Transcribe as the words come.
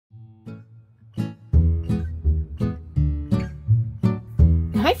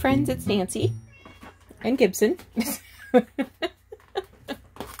Hi friends, it's Nancy and Gibson.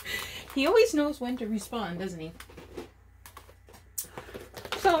 He always knows when to respond, doesn't he?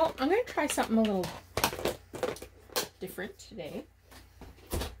 So I'm going to try something a little different today.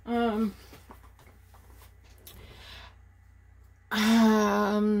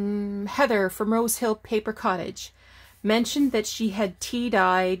 Heather from Rose Hill Paper Cottage mentioned that she had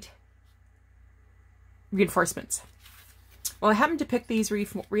tea-dyed reinforcements. Well, I happened to pick these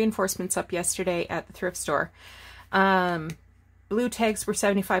reinforcements up yesterday at the thrift store. Blue tags were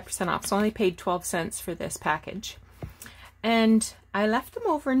 75% off, so I only paid 12 cents for this package. And I left them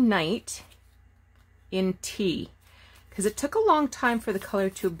overnight in tea because it took a long time for the color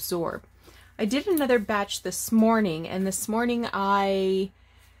to absorb. I did another batch this morning, and this morning I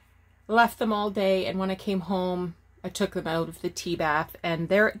left them all day, and when I came home, I took them out of the tea bath, and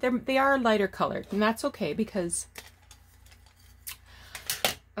they are lighter colored, and that's okay because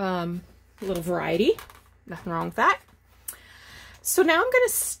a little variety, nothing wrong with that. So now I'm going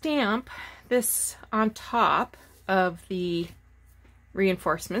to stamp this on top of the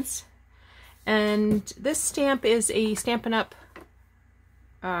reinforcements, and this stamp is a Stampin' Up!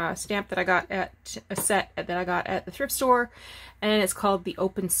 Stamp that I got at a set that I got at the thrift store, and it's called the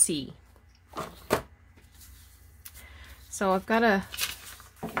Open Sea. So I've got a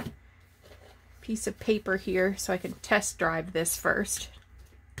piece of paper here so I can test drive this first.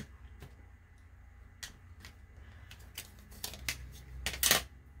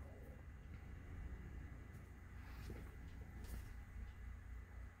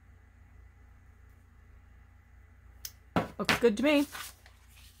 Looks good to me.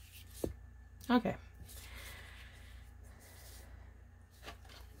 Okay.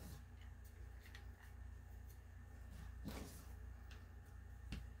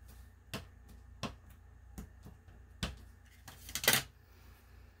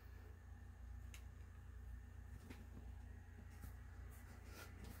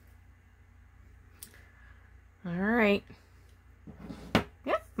 All right.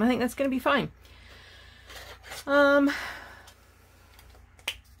 Yeah, I think that's going to be fine.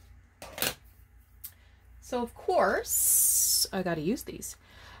 So of course, I got to use these.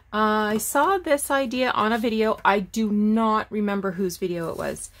 I saw this idea on a video. I do not remember whose video it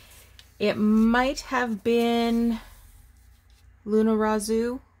was. It might have been Luna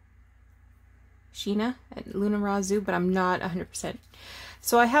Razu, Sheena at Luna Razu, but I'm not 100%.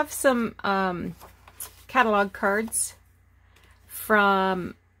 So I have some catalog cards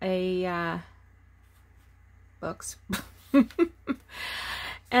from a books.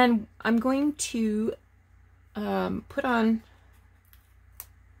 And I'm going to put on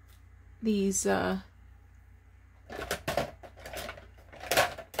these I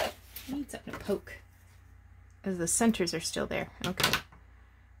need something to poke as the centers are still there. Okay.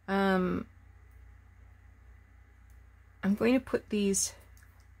 I'm going to put these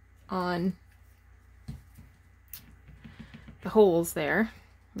on the holes there.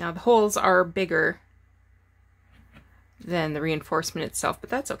 Now the holes are bigger than the reinforcement itself, but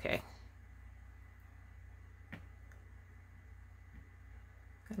that's okay.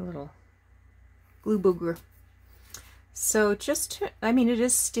 Got a little glue booger. So just to, I mean, it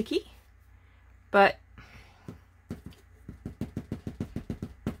is sticky, but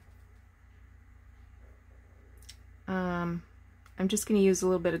I'm just going to use a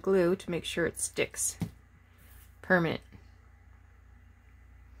little bit of glue to make sure it sticks permanent.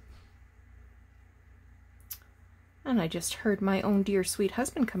 And I just heard my own dear sweet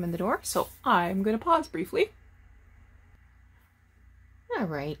husband come in the door, so I'm going to pause briefly. All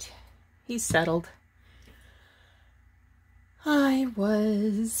right, he's settled. I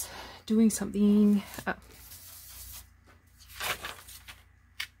was doing something. Oh.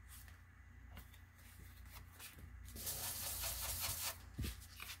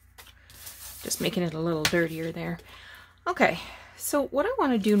 Just making it a little dirtier there. Okay, so what I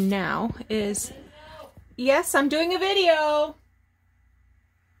want to do now is, yes, I'm doing a video.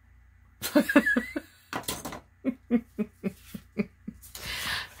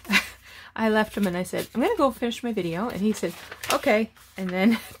 I left him and I said, I'm going to go finish my video. And he said, okay. And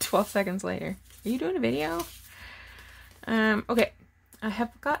then 12 seconds later, are you doing a video? Okay. I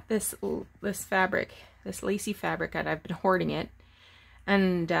have got this fabric, this lacy fabric, and I've been hoarding it.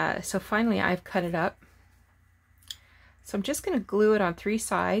 And so finally I've cut it up. So I'm just going to glue it on 3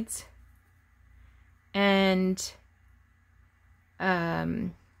 sides. And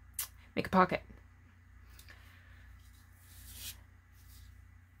make a pocket.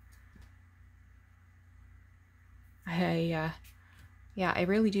 Yeah, I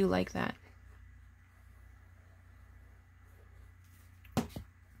really do like that.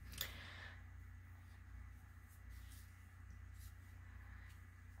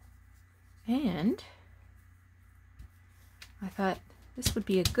 and I thought this would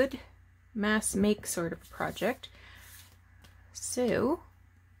be a good mass make sort of project. So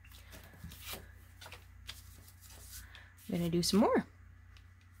I'm going to do some more.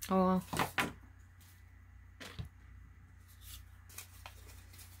 Oh,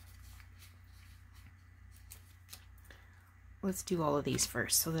 let's do all of these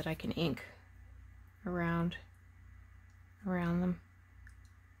first so that I can ink around them.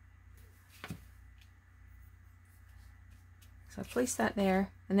 So I place that there,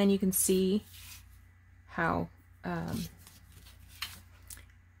 and then you can see how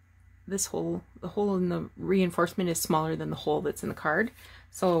this hole, the hole in the reinforcement is smaller than the hole that's in the card.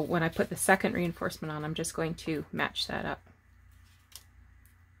 So when I put the second reinforcement on, I'm just going to match that up.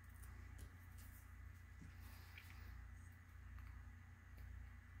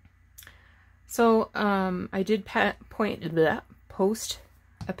 So I did post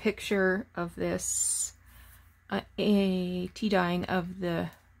a picture of this a tea dyeing of the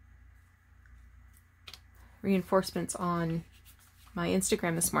reinforcements on my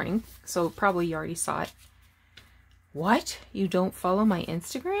Instagram this morning, so probably you already saw it. What? You don't follow my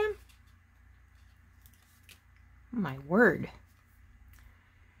Instagram? Oh, my word.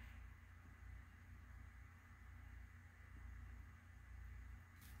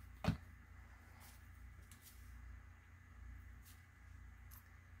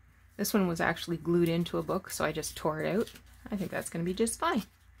 This one was actually glued into a book, so I just tore it out. I think that's going to be just fine.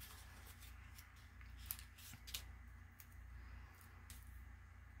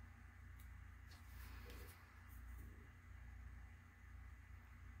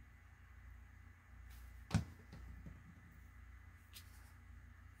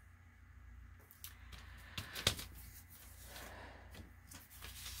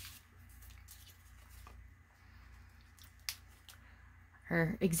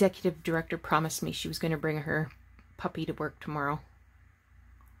 Her executive director promised me she was going to bring her puppy to work tomorrow.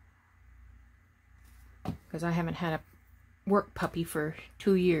 Because I haven't had a work puppy for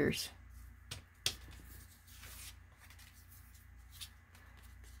 2 years.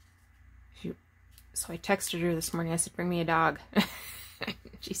 So I texted her this morning. I said, bring me a dog.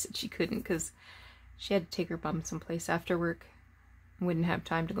 She said she couldn't because she had to take her bum someplace after work. Wouldn't have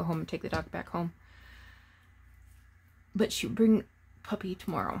time to go home and take the dog back home. But she'll bring puppy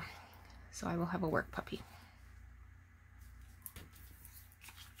tomorrow, so I will have a work puppy.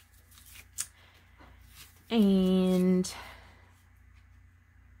 And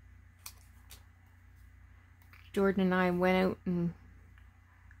Jordan and I went out and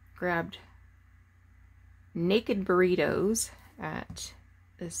grabbed naked burritos at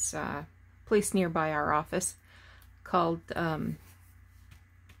this place nearby our office called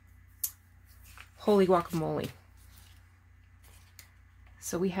Holy Guacamole.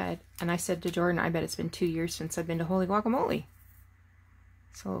 So we had, and I said to Jordan, I bet it's been 2 years since I've been to Holy Guacamole.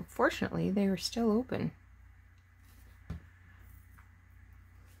 So fortunately, they were still open.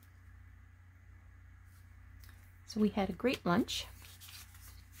 So we had a great lunch.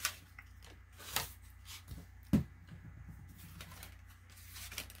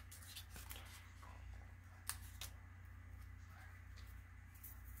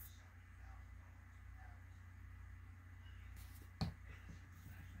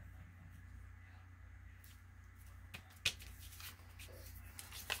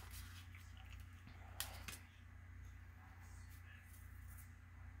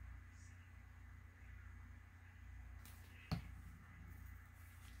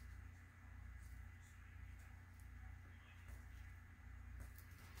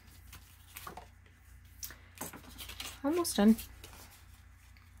 Almost done.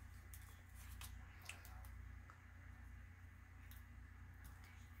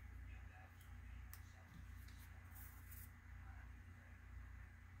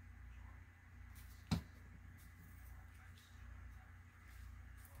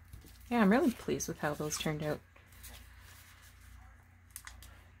 Yeah, I'm really pleased with how those turned out.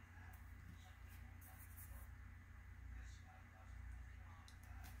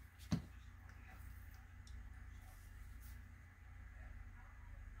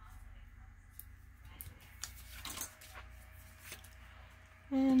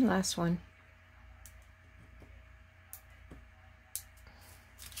 And last one.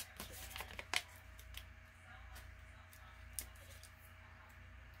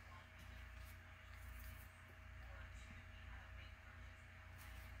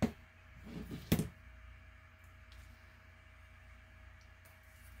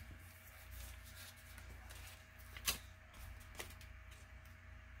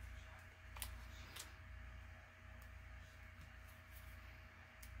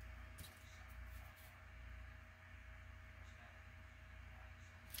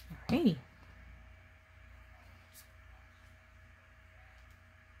 Alrighty.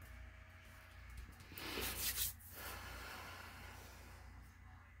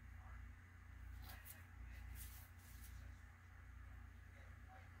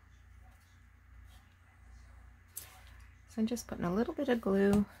 So I'm just putting a little bit of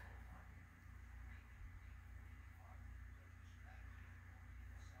glue.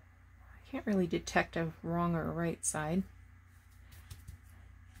 I can't really detect a wrong or a right side.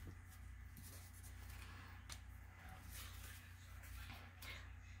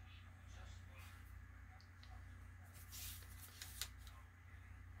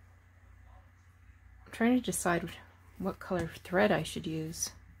 I'm trying to decide what color thread I should use.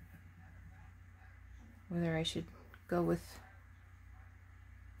 Whether I should go with,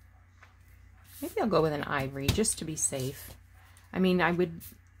 maybe I'll go with an ivory just to be safe. I mean, I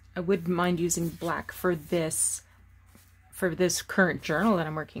wouldn't mind using black for this current journal that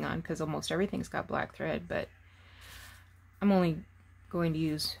I'm working on, because almost everything's got black thread, but I'm only going to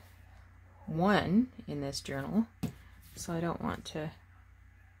use one in this journal, so I don't want to.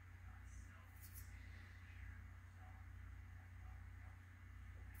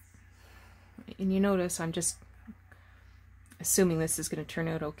 And you notice I'm just assuming this is going to turn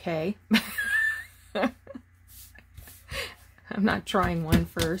out okay. I'm not trying one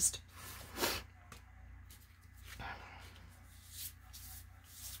first.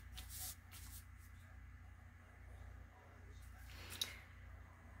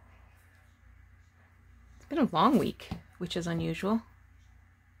 It's been a long week, which is unusual.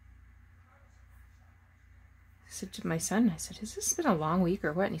 I said to my son, I said, has this been a long week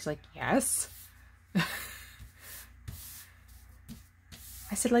or what? And he's like, yes. I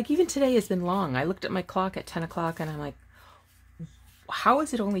said, like, even today has been long. I looked at my clock at 10 o'clock and I'm like, how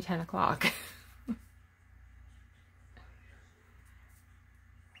is it only 10 o'clock?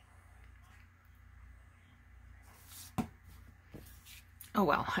 Oh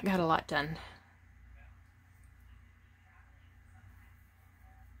well, I got a lot done.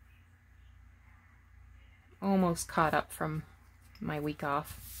 Almost caught up from my week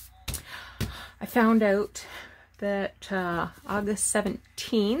off. I found out that August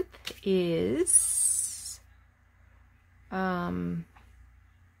 17th is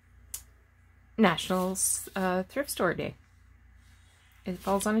National Thrift Store Day. It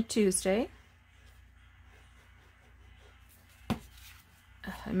falls on a Tuesday.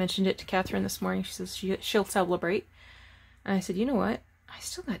 I mentioned it to Catherine this morning. She says she'll celebrate. And I said, you know what? I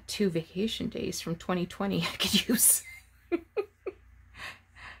still got 2 vacation days from 2020 I could use.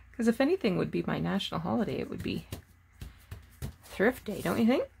 Because if anything would be my national holiday, it would be Thrift Day, don't you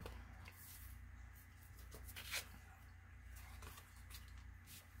think?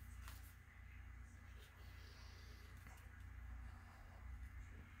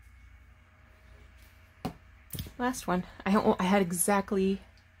 Last one. I had exactly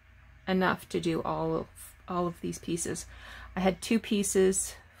enough to do all of these pieces. I had 2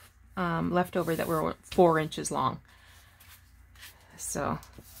 pieces left over that were 4 inches long. So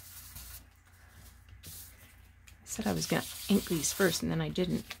I said I was going to ink these first, and then I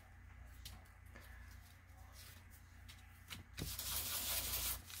didn't.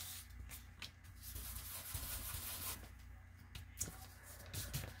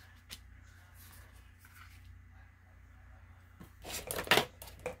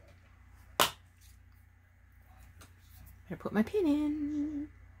 Better put my pin in.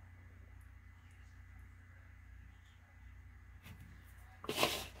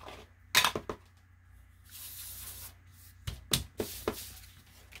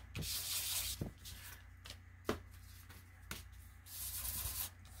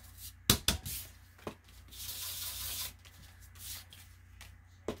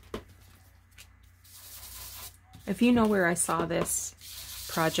 If you know where I saw this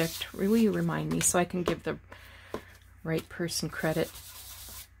project, will you remind me so I can give the right person credit?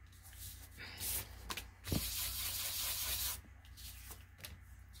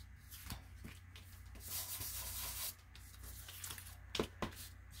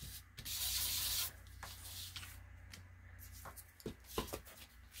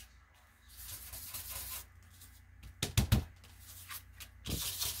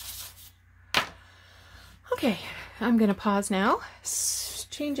 Okay, I'm going to pause now,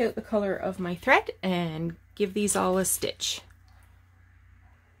 change out the color of my thread, and give these all a stitch.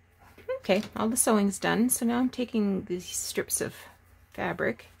 Okay, all the sewing's done, so now I'm taking these strips of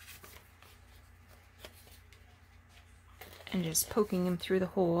fabric and just poking them through the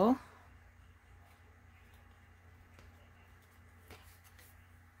hole.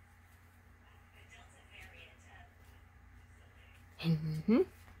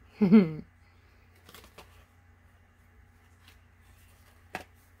 There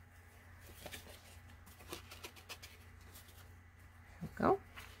we go.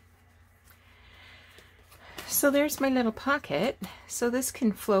 So there's my little pocket. So this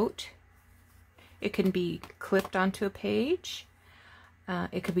can float. It can be clipped onto a page.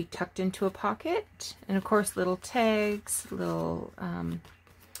 It could be tucked into a pocket. And of course, little tags, little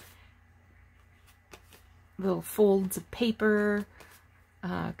folds of paper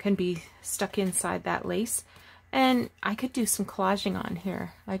can be stuck inside that lace. And I could do some collaging on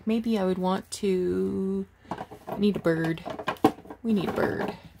here. Like maybe I would want to... I need a bird. We need a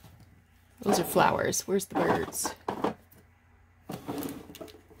bird. Those are flowers. Where's the birds?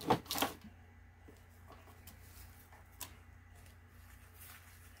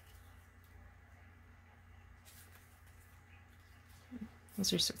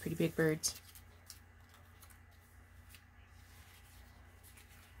 Those are some pretty big birds.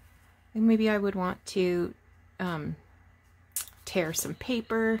 And maybe I would want to tear some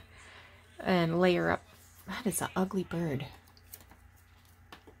paper and layer up. That is an ugly bird.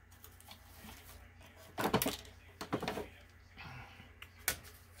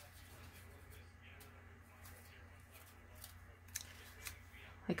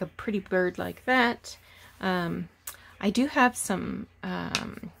 Like a pretty bird like that. I do have some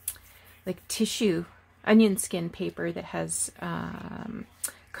like tissue onion skin paper that has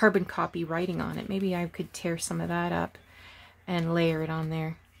carbon copy writing on it. Maybe I could tear some of that up and layer it on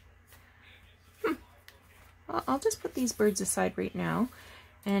there. Well, I'll just put these birds aside right now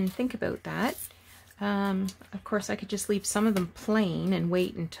and think about that. Of course, I could just leave some of them plain and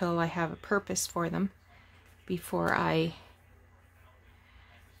wait until I have a purpose for them before I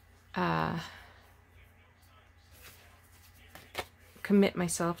commit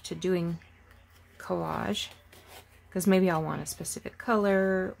myself to doing collage, because maybe I'll want a specific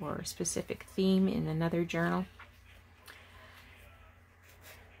color or a specific theme in another journal.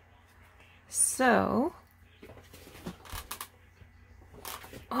 So,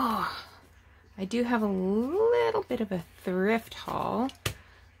 I do have a little bit of a thrift haul.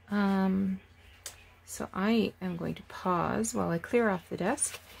 So I am going to pause while I clear off the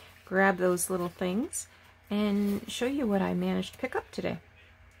desk, grab those little things, and show you what I managed to pick up today.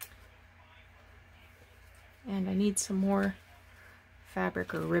 And I need some more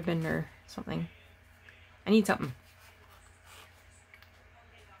fabric or ribbon or something. I need something.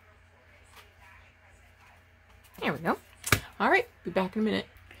 There we go. All right, be back in a minute.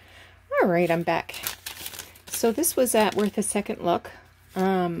 All right, I'm back. So this was at Worth a Second Look.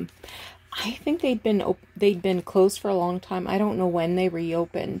 I think they'd been closed for a long time. I don't know when they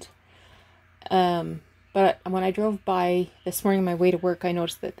reopened. But when I drove by this morning on my way to work, I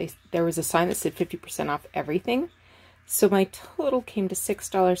noticed that there was a sign that said 50% off everything. So my total came to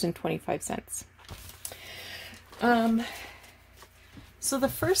 $6.25. So the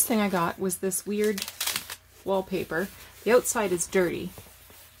first thing I got was this weird wallpaper. The outside is dirty.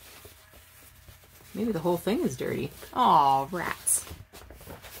 Maybe the whole thing is dirty. Aw, rats.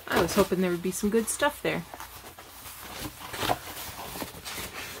 I was hoping there would be some good stuff there.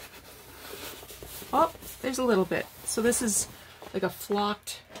 Oh, there's a little bit. So this is like a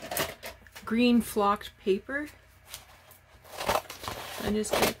flocked, green flocked paper. I'm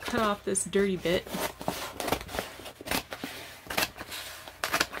just going to cut off this dirty bit.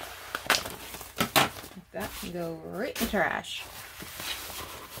 That can go right in the trash.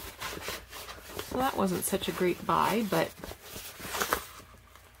 So that wasn't such a great buy, but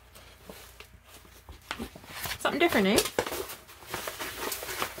something different, eh?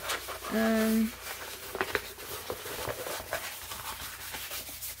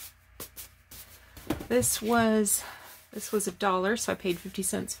 This was $1, so I paid 50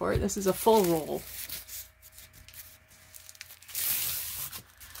 cents for it. This is a full roll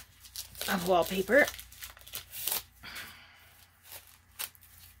of wallpaper.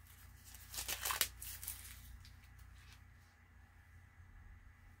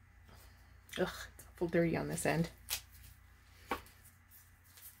 Ugh, it's a little dirty on this end.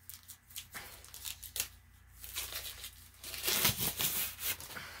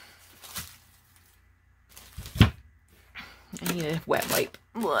 I need a wet wipe.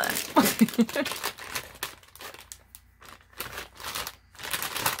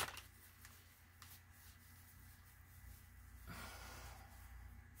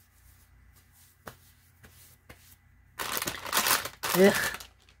 Ugh.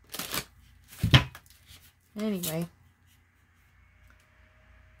 Anyway.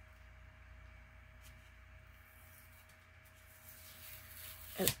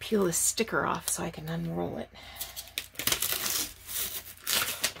 I'll peel the sticker off so I can unroll it.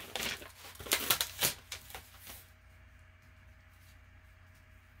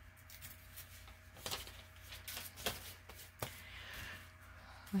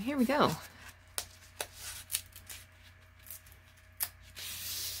 here we go.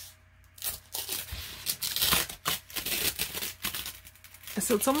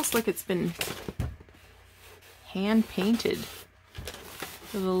 So it's almost like it's been hand painted.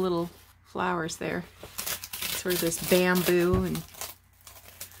 The little flowers there. Sort of this bamboo and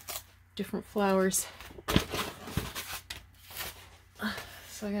different flowers.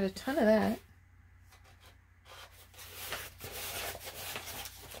 So I got a ton of that.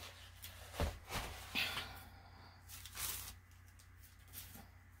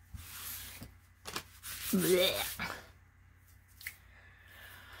 Blech.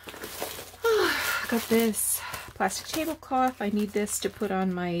 Got this plastic tablecloth. I need this to put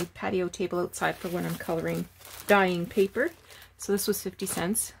on my patio table outside for when I'm coloring, dyeing paper. So this was 50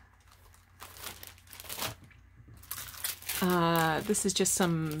 cents. This is just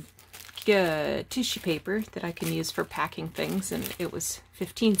some tissue paper that I can use for packing things, and it was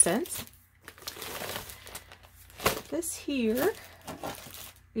 15 cents. This here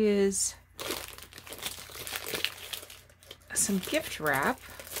is some gift wrap.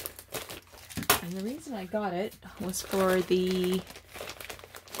 And the reason I got it was for the,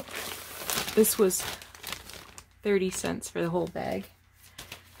 this was 30 cents for the whole bag.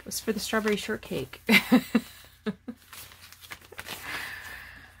 It was for the strawberry shortcake.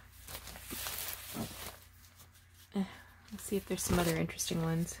 Let's see if there's some other interesting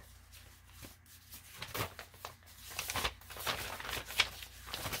ones.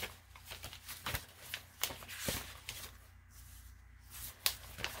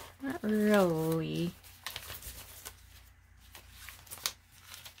 Not really.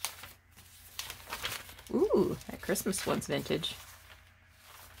 Ooh, that Christmas one's vintage.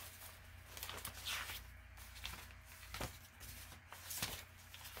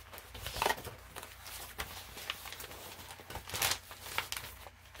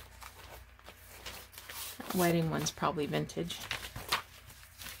 That wedding one's probably vintage.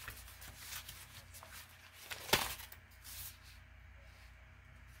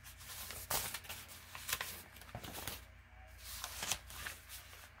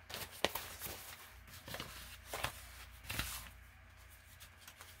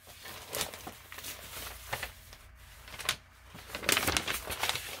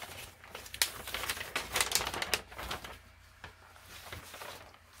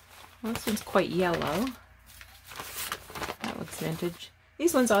 Well, this one's quite yellow. That looks vintage.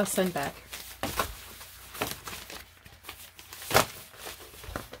 These ones I'll send back.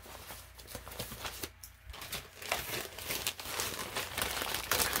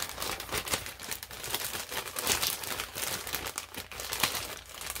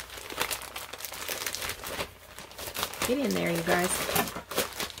 Get in there, you guys.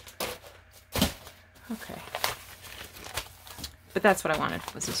 Okay. But that's what I wanted,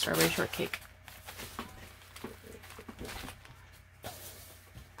 was a strawberry shortcake.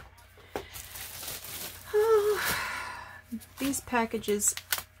 Oh, these packages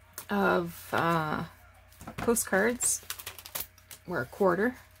of postcards were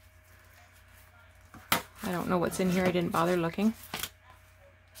 $1. I don't know what's in here. I didn't bother looking.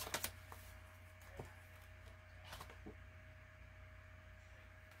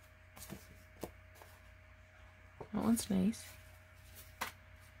 That one's nice.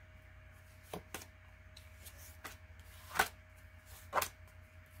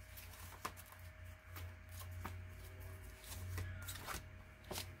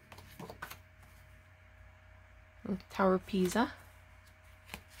 Tower of Pisa.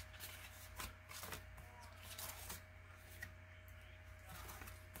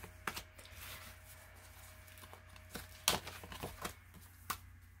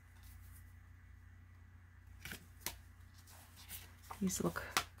 These look...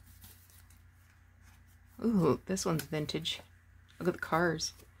 Ooh, this one's vintage. Look at the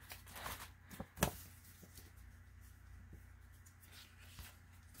cars.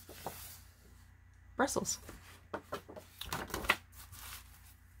 Brussels.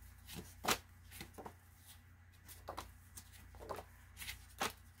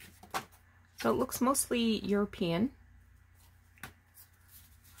 So it looks mostly European.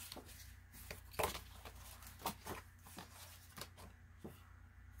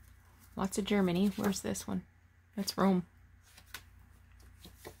 Lots of Germany. Where's this one? That's Rome.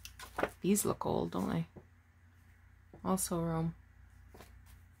 These look old, don't they? Also Rome.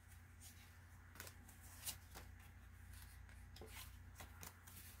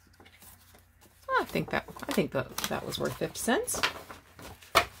 I think that was worth 50 cents.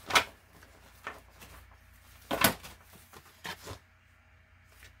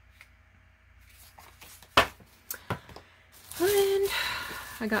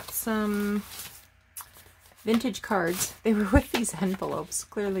 I got some vintage cards. They were with these envelopes.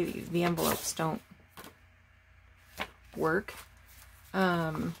 Clearly the envelopes don't work.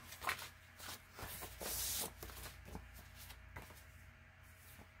 But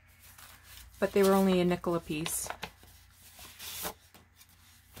they were only a nickel a piece.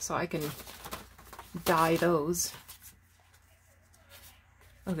 So I can dye those.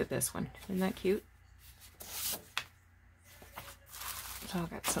 Look at this one. Isn't that cute? So I've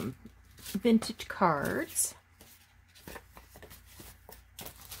got some vintage cards.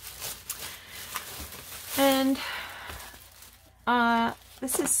 And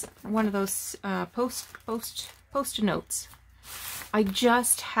this is one of those post-it notes. I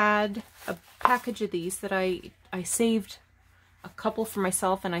just had a package of these that I saved a couple for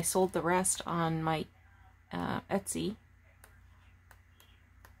myself, and I sold the rest on my Etsy.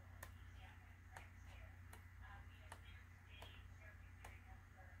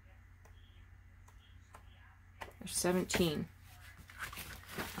 There's 17.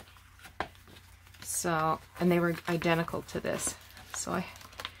 So, and they were identical to this. So I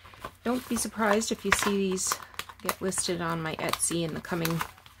don't be surprised if you see these get listed on my Etsy in the coming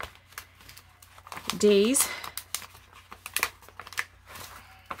days.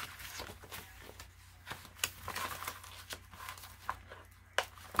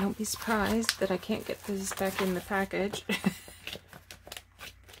 Don't be surprised that I can't get this back in the package.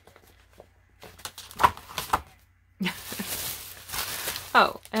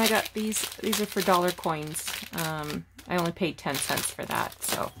 Oh, and I got these. These are for dollar coins. I only paid 10 cents for that,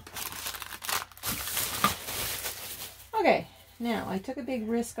 so. Okay, now I took a big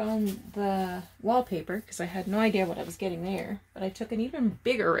risk on the wallpaper because I had no idea what I was getting there, but I took an even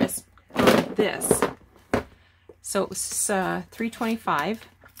bigger risk on this. So it was $3.25.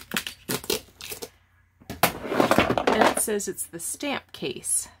 And it says it's the stamp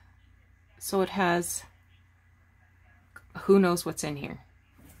case. So it has, who knows what's in here.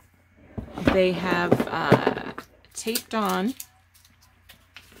 They have taped on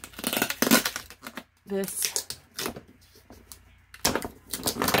this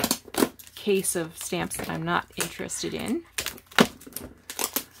case of stamps that I'm not interested in.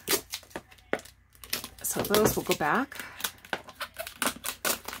 So those will go back.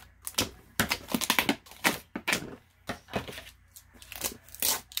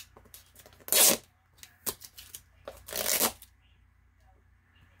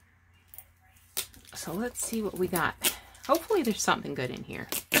 So let's see what we got. Hopefully there's something good in here.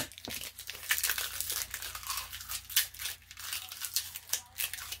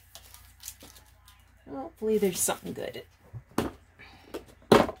 Hopefully there's something good.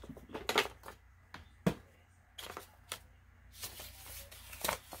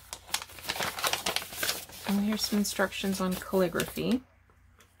 And here's some instructions on calligraphy.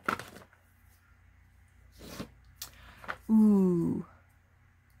 Ooh.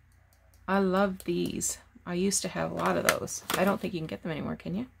 I love these. I used to have a lot of those. I don't think you can get them anymore,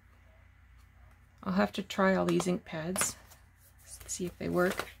 can you? I'll have to try all these ink pads, see if they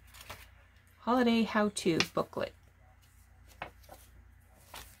work. Holiday how-to booklet.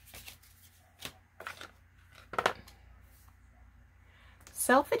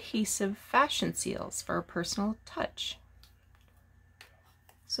 Self-adhesive fashion seals for a personal touch.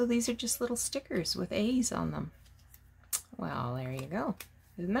 So these are just little stickers with A's on them. Well, there you go.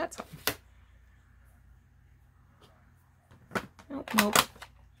 Isn't that something? Nope, nope.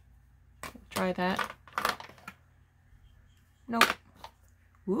 Try that. Nope.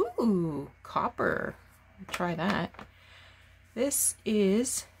 Ooh, copper. Try that. This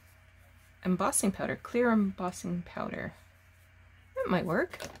is embossing powder, clear embossing powder. That might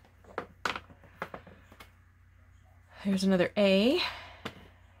work. Here's another A.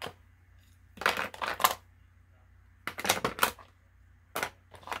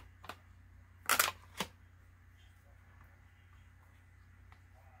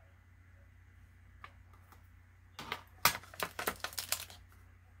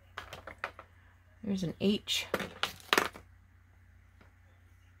 There's an H.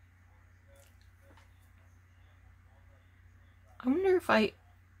 I wonder if I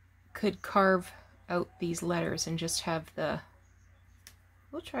could carve out these letters and just have the...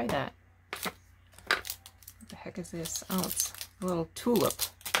 We'll try that. What the heck is this? Oh, it's a little tulip.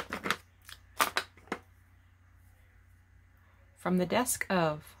 From the desk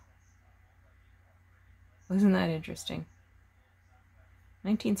of... Wasn't that interesting?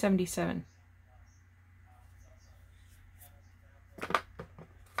 1977.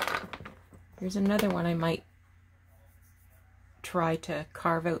 Here's another one I might try to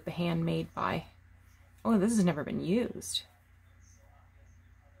carve out the handmade by. Oh, this has never been used.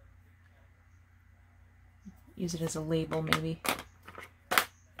 use it as a label maybe.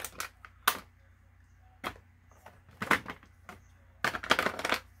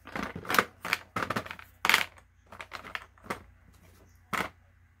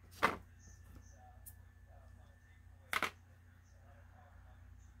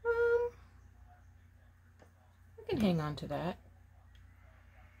 I can hang on to that.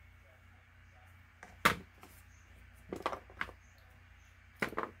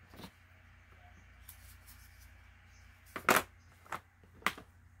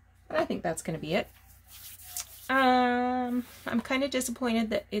 I think that's going to be it. I'm kind of disappointed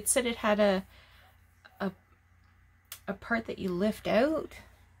that it said it had a part that you lift out.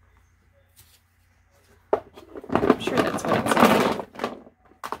 I'm sure that's what it said.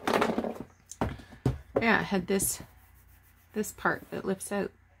 Yeah, it had this part that lifts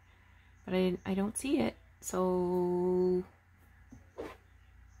out, but I don't see it. So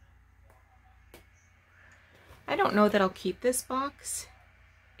I don't know that I'll keep this box.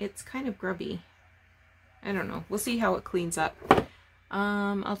 It's kind of grubby. I don't know. We'll see how it cleans up.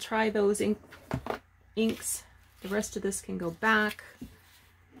 I'll try those inks. The rest of this can go back.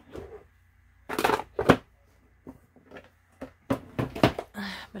 But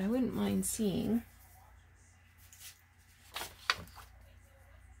I wouldn't mind seeing.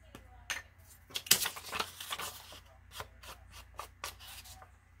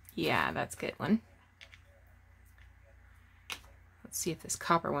 Yeah, that's a good one. Let's see if this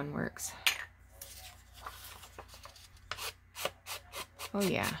copper one works. Oh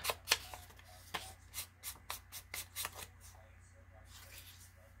yeah.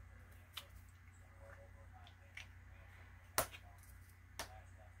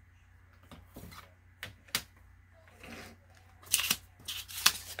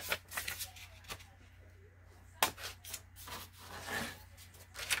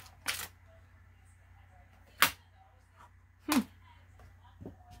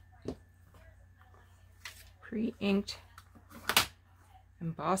 Pre-inked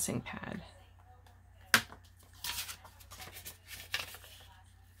embossing pad.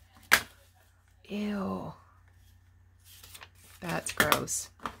 Ew. That's gross.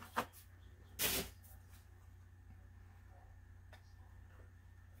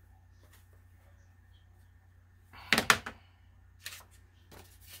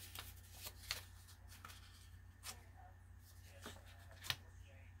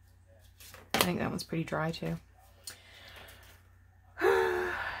 I think that one's pretty dry too.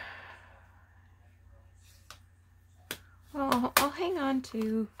 Well, I'll hang on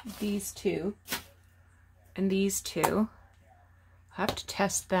to these two and these two. I'll have to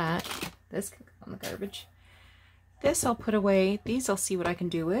test that. This can go on the garbage. This I'll put away. These I'll see what I can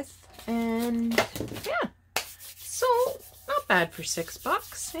do with. And yeah, so not bad for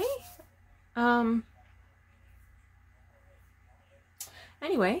 $6, eh?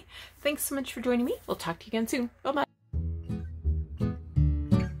 Anyway, thanks so much for joining me. We'll talk to you again soon. Bye-bye.